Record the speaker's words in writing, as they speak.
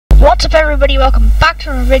What's up everybody, welcome back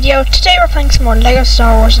to another video. Today we're playing some more LEGO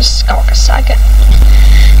Star Wars Skywalker Saga.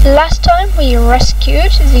 Last time we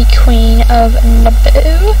rescued the Queen of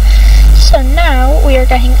Naboo, so now we are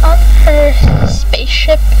getting on her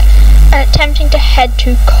spaceship and attempting to head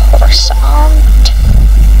to Coruscant.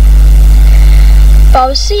 But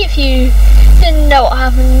obviously if you didn't know what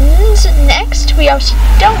happens next, we obviously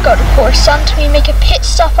don't go to Coruscant, we make a pit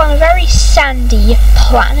stop on a very sandy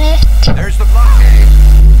planet. There's the blockade.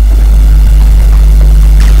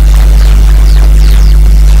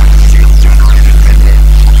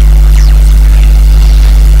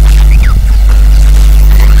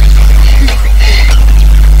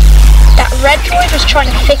 Red droid was trying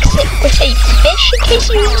to fix it with a fish, in case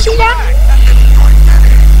you didn't see that.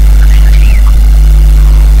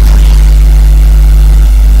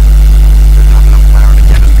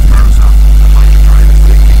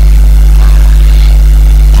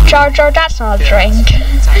 Jar Jar, that's not a drink.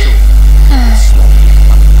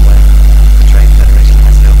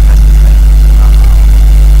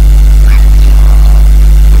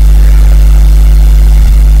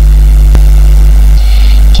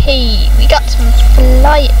 Okay, we got some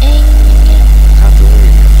flying.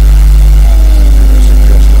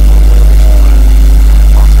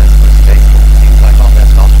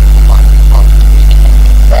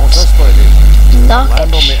 Not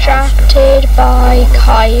distracted by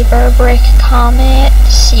Kyber brick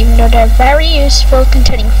comets, even though they're very useful,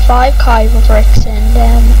 containing 5 Kyber bricks in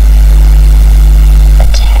them.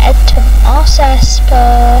 Let's head to Mos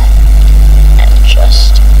Espa and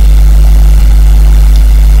just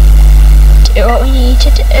do what we need to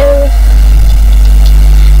do.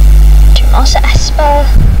 To Mos Espa.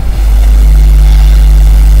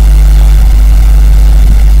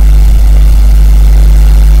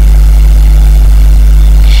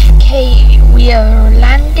 Okay, we are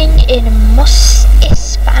landing in Mos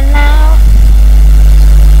Espa now.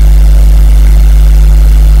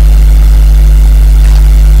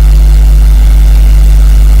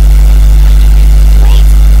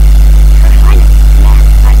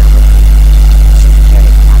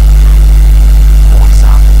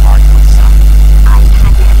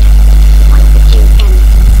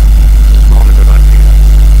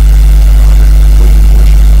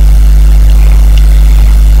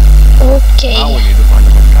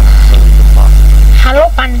 Hello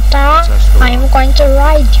Bantha, I am going to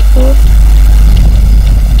ride you.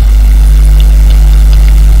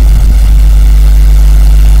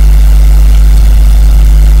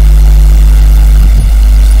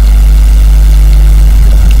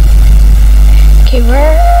 Okay,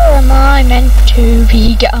 where am I meant to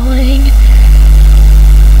be going?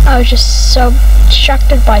 I was just so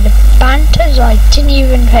distracted by the Banthas, I didn't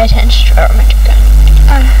even pay attention to where I'm meant to go.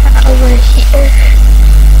 Over here.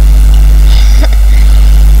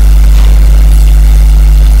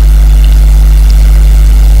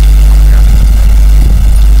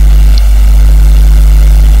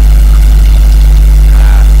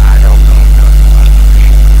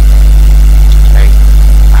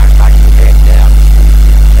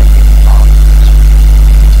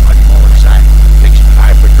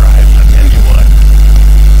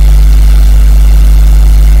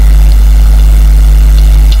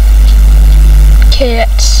 Okay,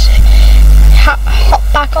 let's hop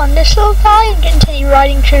back on this little guy and continue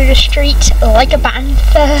riding through the streets like a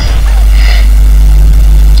bantha.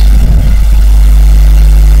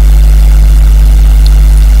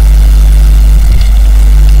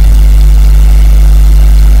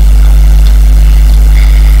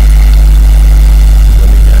 Let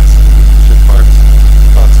me guess. Ship parts,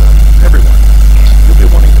 thoughts of everyone. You'll be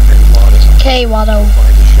wanting to pay a lot of Okay, Watto.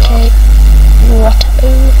 find a shop. Okay,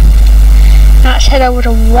 Watto. Let's head over to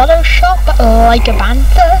Watto shop like a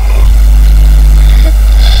bantha.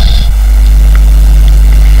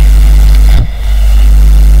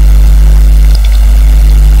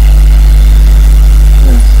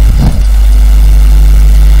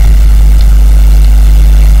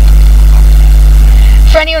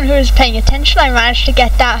 For anyone who is paying attention, I managed to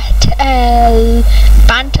get that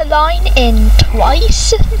bantha line in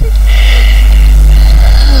twice.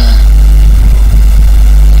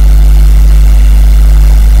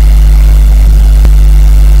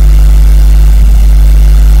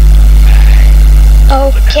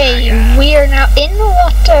 Okay, we are now in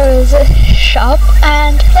Watto's shop,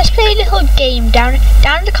 and let's play a little game. Down in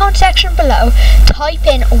the comment section below, type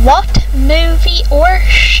in what movie or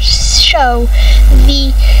show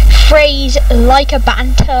the phrase "like a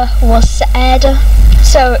bantha" was said.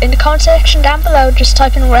 So in the comment section down below, just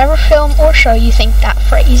type in whatever film or show you think that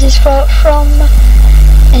phrase is from.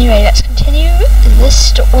 Anyway, let's continue the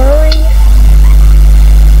story.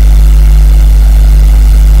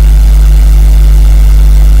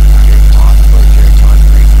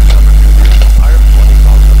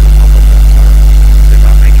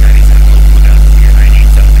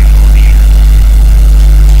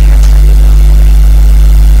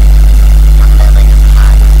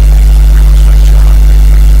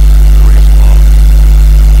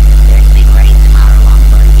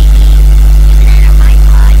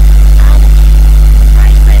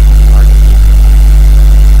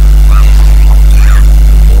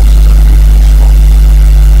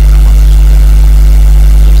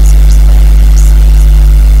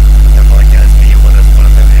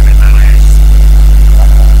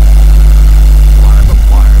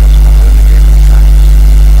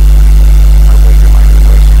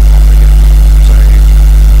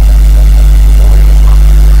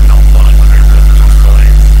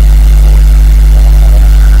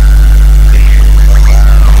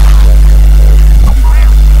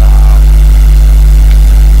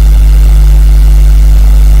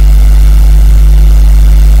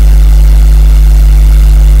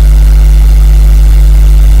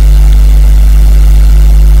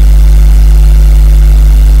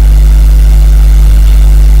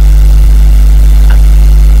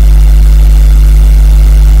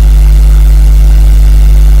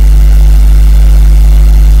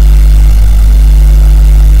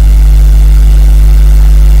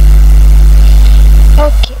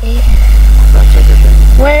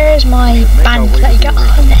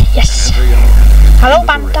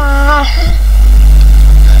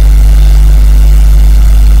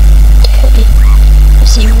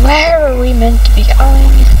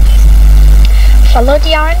 follow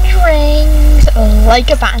the orange rings like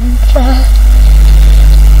a bantha.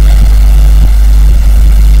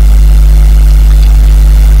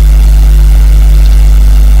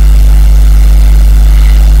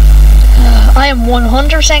 I am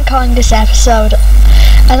 100% calling this episode,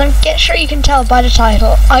 as I'm sure you can tell by the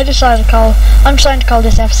title, I'm deciding to call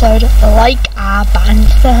this episode Like a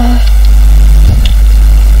Bantha.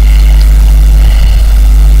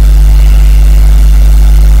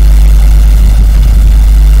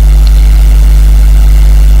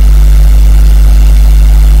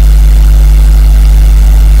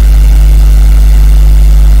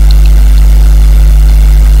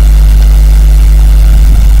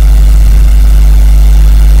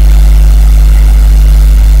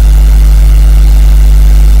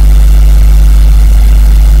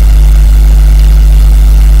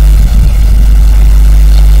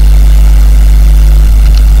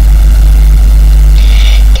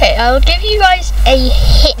 I'll give you guys a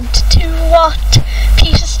hint to what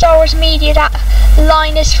piece of Star Wars media that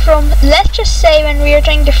line is from. Let's just say when we were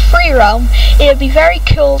doing the free roam, it would be very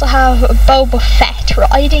cool to have Boba Fett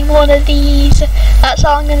riding one of these. That's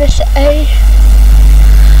all I'm going to say.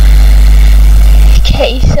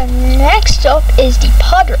 Okay, so next up is the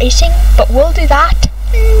pod racing, but we'll do that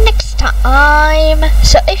next time.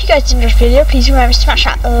 So if you guys enjoyed this video, please remember to smash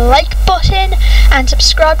that like button and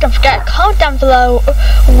subscribe. Don't forget to comment down below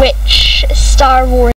which Star Wars